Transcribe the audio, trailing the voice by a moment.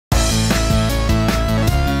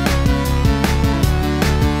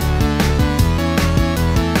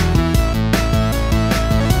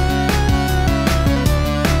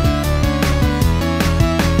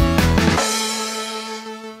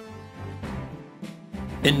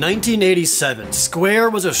In 1987,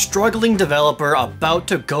 Square was a struggling developer about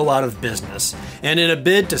to go out of business, and in a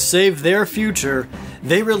bid to save their future,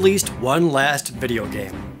 they released one last video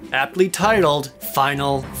game, aptly titled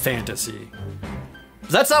Final Fantasy.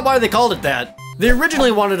 That's not why they called it that. They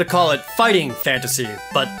originally wanted to call it Fighting Fantasy,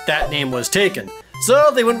 but that name was taken,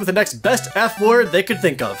 so they went with the next best F word they could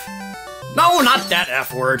think of. No, not that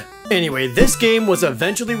F word. Anyway, this game was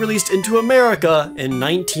eventually released into America in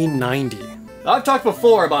 1990. I've talked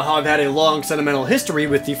before about how I've had a long sentimental history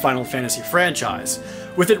with the Final Fantasy franchise.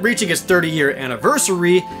 With it reaching its 30-year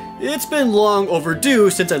anniversary, it's been long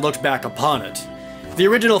overdue since I looked back upon it. The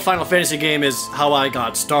original Final Fantasy game is how I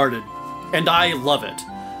got started, and I love it.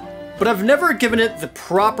 But I've never given it the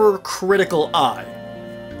proper critical eye.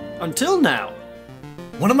 Until now.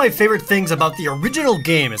 One of my favorite things about the original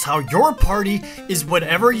game is how your party is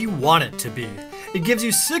whatever you want it to be. It gives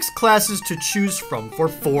you 6 classes to choose from for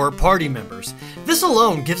 4 party members. This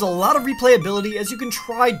alone gives a lot of replayability as you can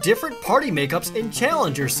try different party makeups and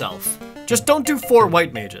challenge yourself. Just don't do 4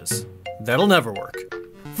 white mages. That'll never work.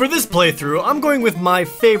 For this playthrough, I'm going with my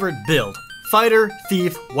favorite build: Fighter,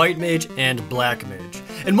 Thief, White Mage, and Black Mage.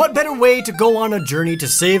 And what better way to go on a journey to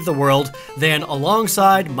save the world than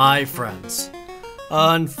alongside my friends?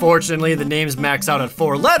 Unfortunately, the names max out at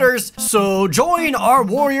 4 letters, so join our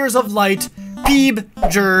warriors of light, Peeb,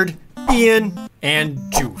 Jerd, Ian, and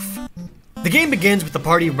Joof. The game begins with the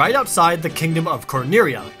party right outside the kingdom of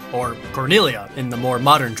Corneria, or Cornelia in the more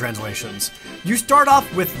modern translations. You start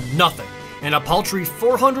off with nothing, and a paltry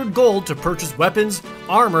 400 gold to purchase weapons,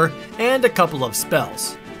 armor, and a couple of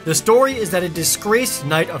spells. The story is that a disgraced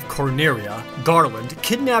knight of Corneria, Garland,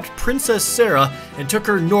 kidnapped Princess Sarah and took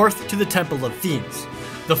her north to the Temple of Fiends.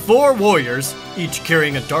 The 4 warriors, each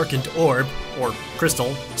carrying a darkened orb, or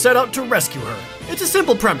crystal, set out to rescue her. It's a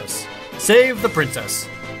simple premise: save the princess.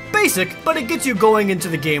 Basic, but it gets you going into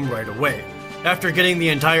the game right away. After getting the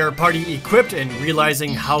entire party equipped and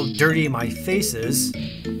realizing how dirty my face is,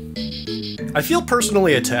 I feel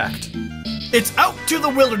personally attacked. It's out to the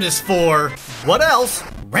wilderness for, what else?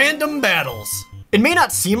 Random battles. It may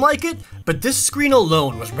not seem like it, but this screen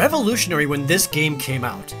alone was revolutionary when this game came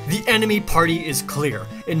out. The enemy party is clear,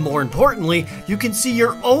 and more importantly, you can see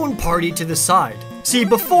your own party to the side. See,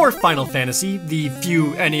 before Final Fantasy, the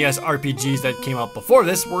few NES RPGs that came out before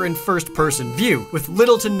this were in first-person view, with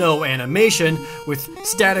little to no animation, with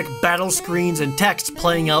static battle screens and text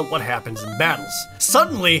playing out what happens in battles.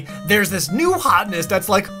 Suddenly, there's this new hotness that's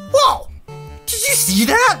like, whoa! Did you see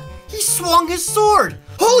that? He swung his sword!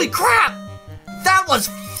 Holy crap! That was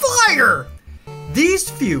fire! These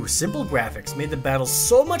few simple graphics made the battles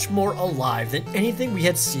so much more alive than anything we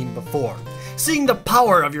had seen before. Seeing the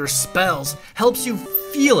power of your spells helps you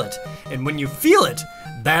feel it, and when you feel it,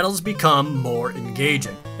 battles become more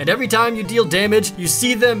engaging. And every time you deal damage, you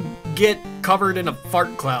see them get covered in a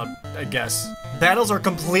fart cloud, I guess. Battles are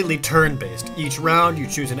completely turn-based. Each round, you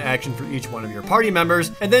choose an action for each one of your party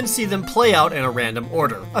members, and then see them play out in a random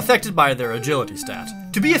order, affected by their agility stat.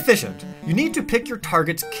 To be efficient, you need to pick your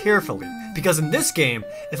targets carefully, because in this game,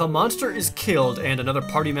 if a monster is killed and another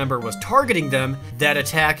party member was targeting them, that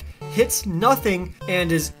attack hits nothing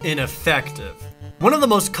and is ineffective. One of the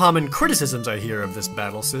most common criticisms I hear of this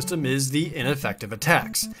battle system is the ineffective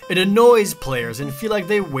attacks. It annoys players and feel like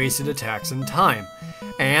they wasted attacks and time.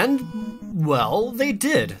 And, well, they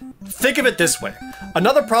did. Think of it this way.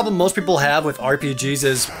 Another problem most people have with RPGs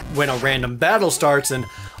is when a random battle starts and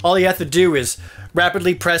all you have to do is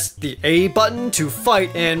rapidly press the A button to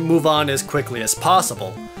fight and move on as quickly as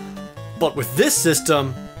possible. But with this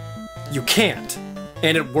system, you can't,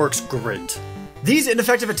 and it works great. These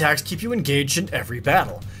ineffective attacks keep you engaged in every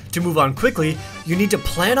battle. To move on quickly, you need to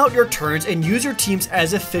plan out your turns and use your teams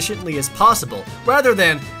as efficiently as possible, rather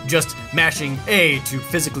than just mashing A to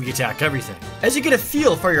physically attack everything. As you get a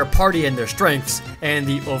feel for your party and their strengths, and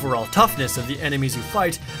the overall toughness of the enemies you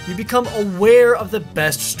fight, you become aware of the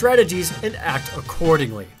best strategies and act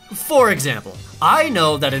accordingly. For example, I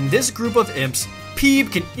know that in this group of imps,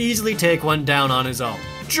 Peeb can easily take one down on his own.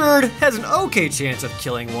 Jerd has an okay chance of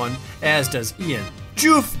killing one, as does Ian.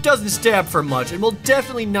 Joof doesn't stab for much and will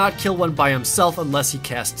definitely not kill one by himself unless he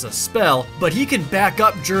casts a spell, but he can back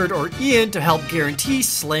up Jerd or Ian to help guarantee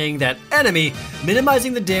slaying that enemy,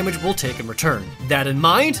 minimizing the damage we'll take in return. That in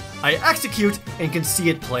mind, I execute and can see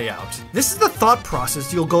it play out. This is the thought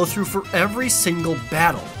process you'll go through for every single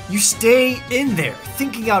battle. You stay in there,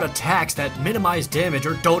 thinking out attacks that minimize damage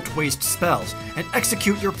or don't waste spells, and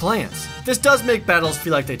execute your plans. This does make battles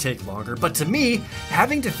feel like they take longer, but to me,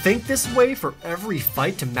 having to think this way for every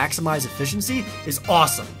fight to maximize efficiency is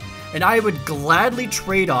awesome, and I would gladly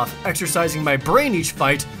trade off exercising my brain each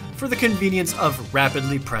fight for the convenience of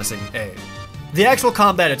rapidly pressing A. The actual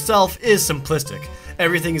combat itself is simplistic.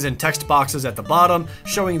 Everything is in text boxes at the bottom,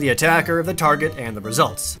 showing the attacker, the target, and the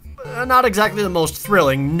results. Not exactly the most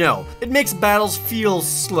thrilling, no. It makes battles feel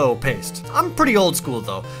slow-paced. I'm pretty old school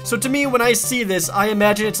though, so to me when I see this, I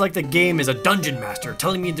imagine it's like the game is a dungeon master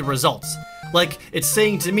telling me the results. Like, it's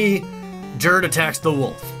saying to me, Jared attacks the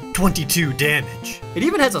wolf. 22 damage. It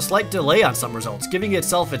even has a slight delay on some results, giving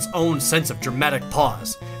itself its own sense of dramatic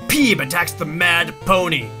pause. Peeb attacks the mad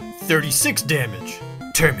pony. 36 damage.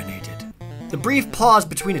 Terminated. The brief pause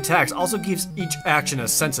between attacks also gives each action a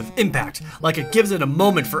sense of impact, like it gives it a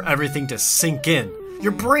moment for everything to sink in.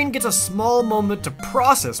 Your brain gets a small moment to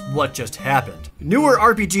process what just happened. Newer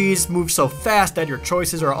RPGs move so fast that your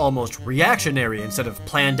choices are almost reactionary instead of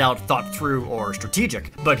planned out, thought through, or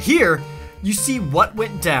strategic. But here, you see what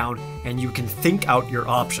went down and you can think out your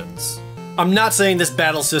options. I'm not saying this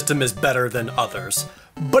battle system is better than others,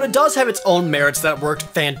 but it does have its own merits that worked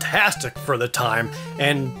fantastic for the time,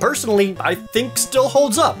 and personally, I think still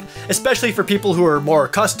holds up, especially for people who are more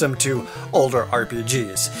accustomed to older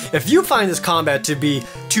RPGs. If you find this combat to be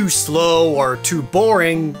too slow or too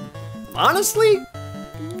boring, honestly,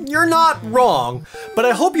 you're not wrong, but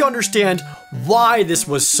I hope you understand why this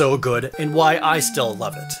was so good and why I still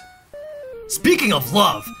love it. Speaking of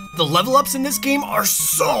love, the level ups in this game are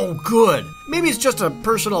so good. Maybe it's just a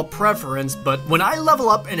personal preference, but when I level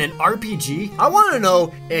up in an RPG, I want to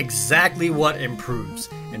know exactly what improves,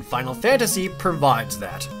 and Final Fantasy provides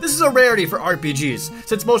that. This is a rarity for RPGs,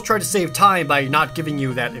 since most try to save time by not giving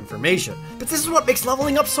you that information. But this is what makes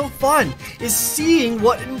leveling up so fun, is seeing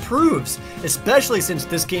what improves, especially since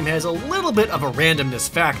this game has a little bit of a randomness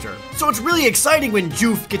factor. So it's really exciting when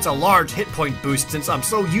Joof gets a large hit point boost, since I'm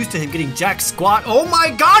so used to him getting jack squat. Oh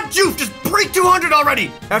my god, Joof, just break 200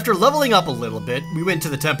 already! After leveling up a little bit, we went to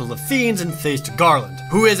the Temple of Fiends and faced Garland,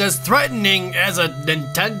 who is as threatening as a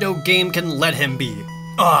Nintendo game can let him be.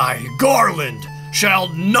 I, Garland, shall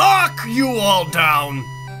knock you all down!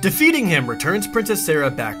 Defeating him returns Princess Sarah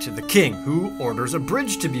back to the king, who orders a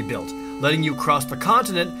bridge to be built, letting you cross the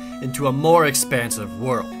continent into a more expansive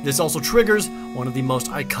world. This also triggers one of the most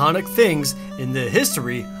iconic things in the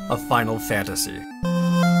history of Final Fantasy.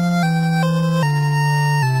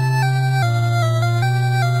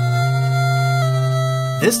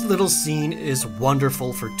 This little scene is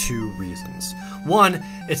wonderful for two reasons. One,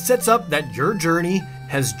 it sets up that your journey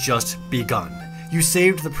has just begun. You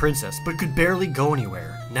saved the princess, but could barely go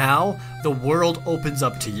anywhere. Now, the world opens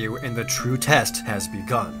up to you and the true test has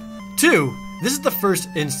begun. Two, this is the first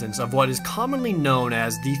instance of what is commonly known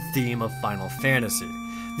as the theme of Final Fantasy.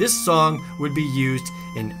 This song would be used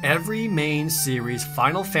in every main series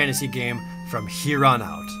Final Fantasy game from here on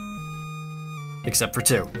out. Except for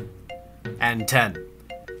 2. And 10.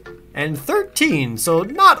 And 13, so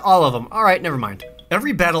not all of them. Alright, never mind.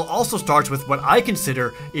 Every battle also starts with what I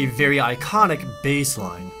consider a very iconic bass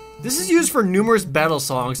line. This is used for numerous battle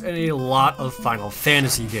songs and a lot of Final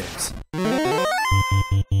Fantasy games.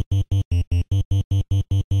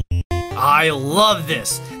 I love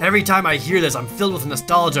this! Every time I hear this, I'm filled with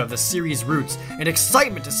nostalgia of the series' roots and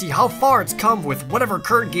excitement to see how far it's come with whatever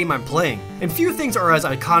current game I'm playing. And few things are as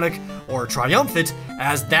iconic or triumphant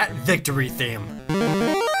as that victory theme.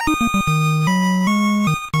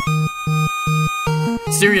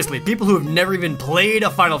 Seriously, people who have never even played a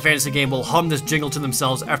Final Fantasy game will hum this jingle to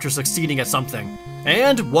themselves after succeeding at something.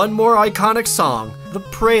 And one more iconic song, the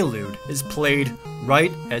prelude, is played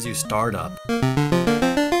right as you start up.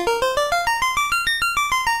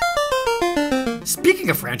 Speaking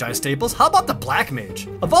of franchise staples, how about the Black Mage?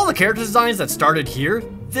 Of all the character designs that started here,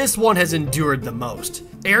 this one has endured the most.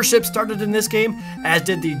 Airships started in this game, as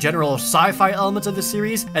did the general sci-fi elements of the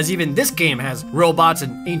series, as even this game has robots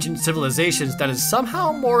and ancient civilizations that is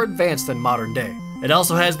somehow more advanced than modern day. It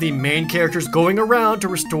also has the main characters going around to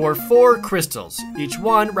restore 4 crystals, each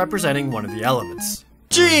one representing one of the elements.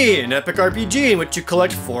 Gee, an epic RPG in which you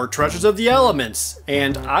collect 4 treasures of the elements.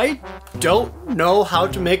 And I don't know how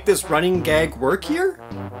to make this running gag work here?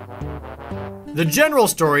 The general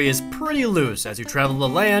story is pretty loose as you travel the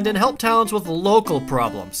land and help towns with local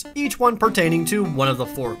problems, each one pertaining to one of the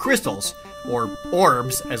 4 crystals, or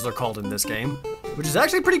orbs as they're called in this game, which is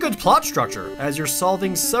actually a pretty good plot structure as you're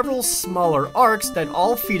solving several smaller arcs that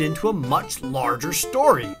all feed into a much larger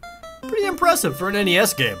story. Pretty impressive for an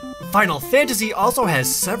NES game. Final Fantasy also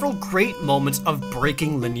has several great moments of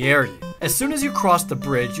breaking linearity. As soon as you cross the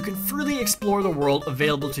bridge, you can freely explore the world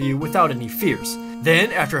available to you without any fears.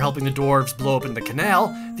 Then, after helping the dwarves blow open the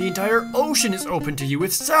canal, the entire ocean is open to you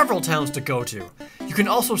with several towns to go to. You can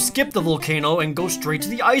also skip the volcano and go straight to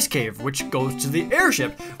the ice cave, which goes to the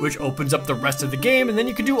airship, which opens up the rest of the game, and then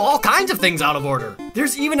you can do all kinds of things out of order.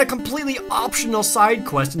 There's even a completely optional side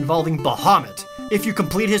quest involving Bahamut. If you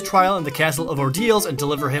complete his trial in the Castle of Ordeals and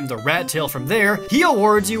deliver him the rat tail from there, he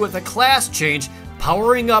awards you with a class change,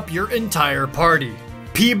 powering up your entire party.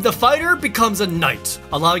 Peeb the Fighter becomes a knight,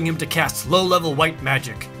 allowing him to cast low-level white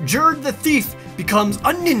magic. Jerd the Thief becomes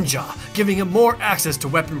a ninja, giving him more access to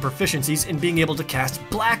weapon proficiencies and being able to cast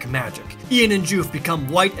black magic. Ian and Joof become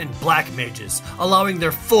white and black mages, allowing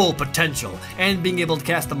their full potential and being able to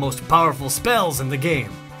cast the most powerful spells in the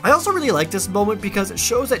game. I also really like this moment because it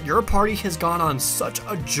shows that your party has gone on such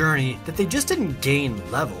a journey that they just didn't gain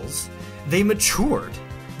levels, they matured.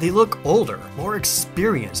 They look older, more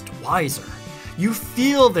experienced, wiser. You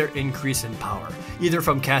feel their increase in power, either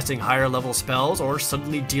from casting higher level spells or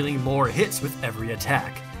suddenly dealing more hits with every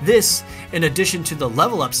attack. This, in addition to the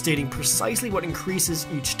level up stating precisely what increases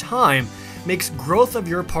each time, makes growth of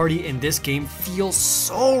your party in this game feel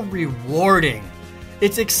so rewarding.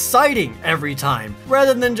 It's exciting every time,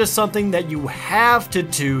 rather than just something that you have to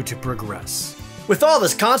do to progress. With all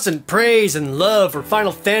this constant praise and love for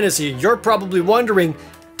Final Fantasy, you're probably wondering,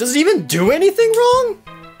 does it even do anything wrong?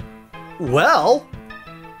 Well,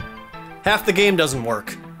 half the game doesn't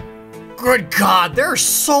work. Good God, there are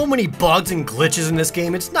so many bugs and glitches in this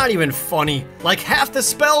game, it's not even funny. Like half the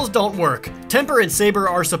spells don't work. Temper and Saber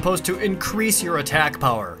are supposed to increase your attack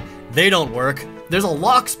power. They don't work. There's a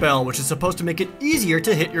lock spell which is supposed to make it easier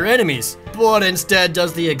to hit your enemies, but instead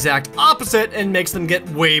does the exact opposite and makes them get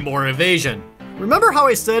way more evasion. Remember how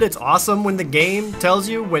I said it's awesome when the game tells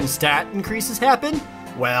you when stat increases happen?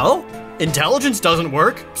 Well, intelligence doesn't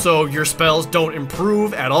work, so your spells don't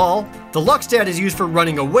improve at all. The luck stat is used for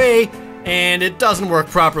running away, and it doesn't work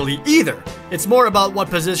properly either. It's more about what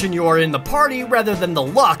position you are in the party rather than the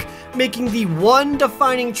luck, making the one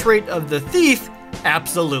defining trait of the thief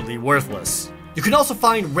absolutely worthless. You can also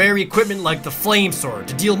find rare equipment like the Flame Sword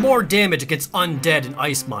to deal more damage against undead and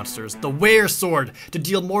ice monsters, the Were Sword to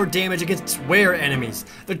deal more damage against were enemies,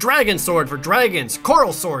 the Dragon Sword for dragons,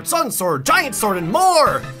 Coral Sword, Sun Sword, Giant Sword, and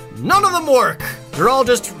more! None of them work! They're all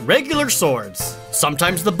just regular swords.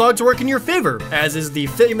 Sometimes the bugs work in your favor, as is the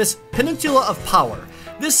famous Peninsula of Power.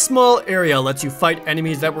 This small area lets you fight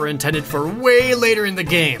enemies that were intended for way later in the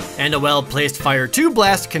game, and a well-placed Fire 2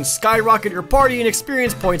 blast can skyrocket your party in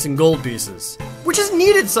experience points and gold pieces. Which is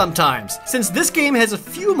needed sometimes, since this game has a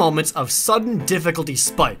few moments of sudden difficulty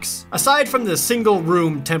spikes. Aside from the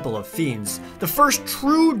single-room Temple of Fiends, the first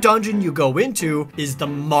true dungeon you go into is the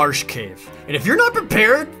Marsh Cave. And if you're not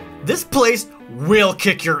prepared, this place will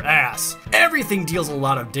kick your ass. Everything deals a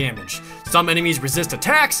lot of damage. Some enemies resist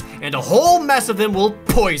attacks, and a whole mess of them will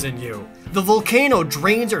poison you. The volcano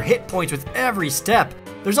drains your hit points with every step.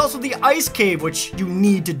 There's also the ice cave, which you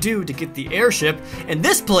need to do to get the airship, and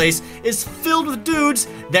this place is filled with dudes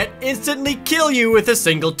that instantly kill you with a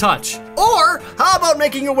single touch. Or, how about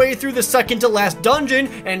making your way through the second to last dungeon,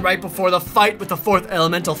 and right before the fight with the fourth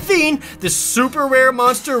elemental fiend, this super rare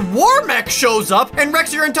monster War Mech shows up and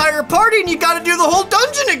wrecks your entire party and you gotta do the whole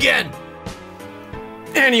dungeon again!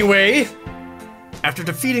 Anyway, after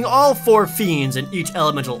defeating all 4 fiends and each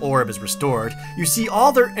elemental orb is restored, you see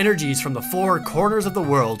all their energies from the 4 corners of the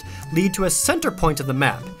world lead to a center point of the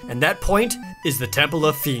map, and that point is the Temple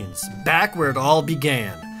of Fiends, back where it all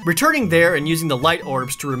began. Returning there and using the light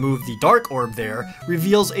orbs to remove the dark orb there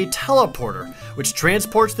reveals a teleporter, which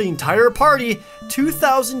transports the entire party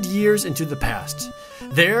 2,000 years into the past.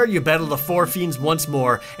 There, you battle the 4 fiends once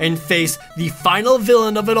more and face the final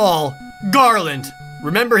villain of it all, Garland.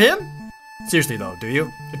 Remember him? Seriously though, do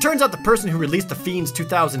you? It turns out the person who released the fiends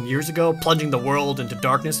 2,000 years ago, plunging the world into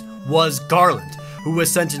darkness, was Garland, who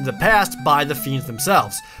was sent into the past by the fiends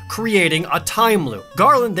themselves, creating a time loop.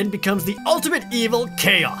 Garland then becomes the ultimate evil,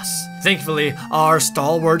 Chaos. Thankfully, our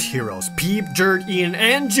stalwart heroes, Peeb, Jerd, Ian,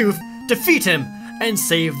 and Joof, defeat him and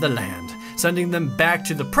save the land, sending them back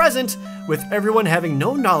to the present with everyone having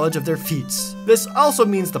no knowledge of their feats. This also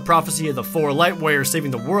means the prophecy of the 4 light warriors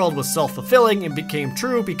saving the world was self-fulfilling and became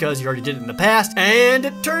true because you already did it in the past, and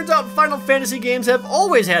it turns out Final Fantasy games have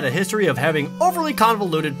always had a history of having overly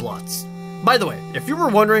convoluted plots. By the way, if you were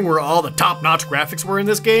wondering where all the top-notch graphics were in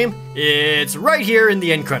this game, it's right here in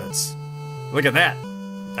the end credits. Look at that.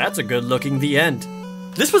 That's a good looking the end.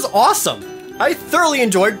 This was awesome! I thoroughly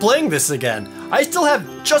enjoyed playing this again. I still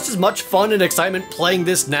have just as much fun and excitement playing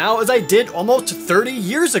this now as I did almost 30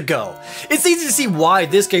 years ago. It's easy to see why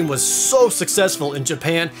this game was so successful in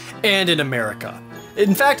Japan and in America.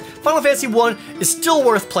 In fact, Final Fantasy I is still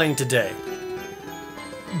worth playing today.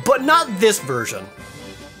 But not this version.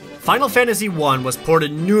 Final Fantasy I was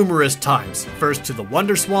ported numerous times, first to the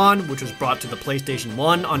WonderSwan, which was brought to the PlayStation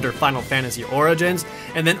 1 under Final Fantasy Origins,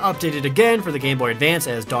 and then updated again for the Game Boy Advance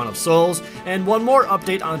as Dawn of Souls, and one more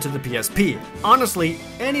update onto the PSP. Honestly,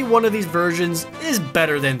 any one of these versions is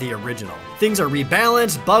better than the original. Things are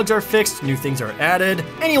rebalanced, bugs are fixed, new things are added,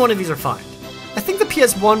 any one of these are fine. I think the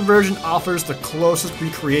PS1 version offers the closest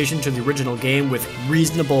recreation to the original game with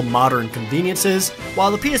reasonable modern conveniences, while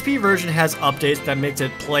the PSP version has updates that makes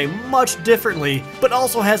it play much differently, but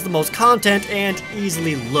also has the most content and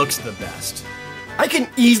easily looks the best. I can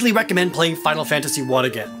easily recommend playing Final Fantasy I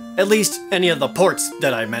again, at least any of the ports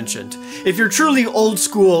that I mentioned. If you're truly old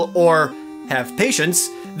school or have patience,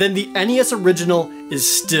 then the NES original is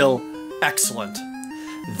still excellent.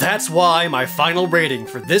 That's why my final rating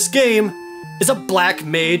for this game is a Black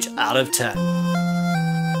Mage out of 10.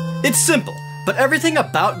 It's simple, but everything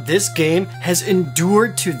about this game has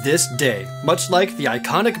endured to this day, much like the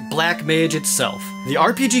iconic Black Mage itself. The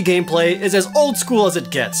RPG gameplay is as old school as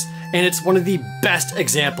it gets, and it's one of the best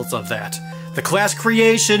examples of that. The class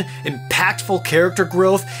creation, impactful character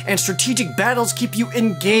growth, and strategic battles keep you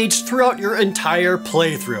engaged throughout your entire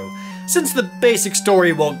playthrough, since the basic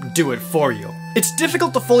story won't do it for you. It's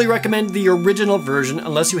difficult to fully recommend the original version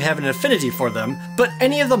unless you have an affinity for them, but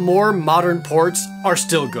any of the more modern ports are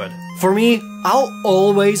still good. For me, I'll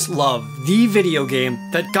always love the video game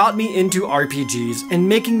that got me into RPGs and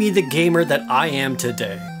making me the gamer that I am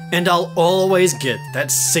today. And I'll always get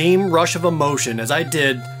that same rush of emotion as I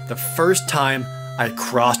did the first time I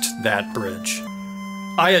crossed that bridge.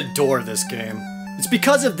 I adore this game. It's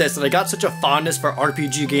because of this that I got such a fondness for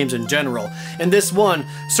RPG games in general, and this one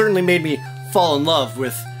certainly made me fall in love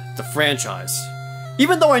with the franchise.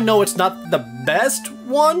 Even though I know it's not the best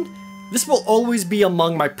one, this will always be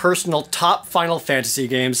among my personal top Final Fantasy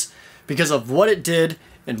games because of what it did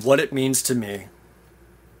and what it means to me.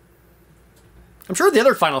 I'm sure the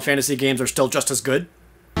other Final Fantasy games are still just as good.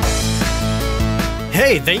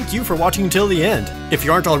 Hey, thank you for watching until the end. If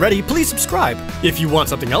you aren't already, please subscribe. If you want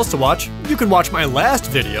something else to watch, you can watch my last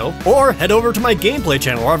video, or head over to my gameplay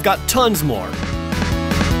channel where I've got tons more.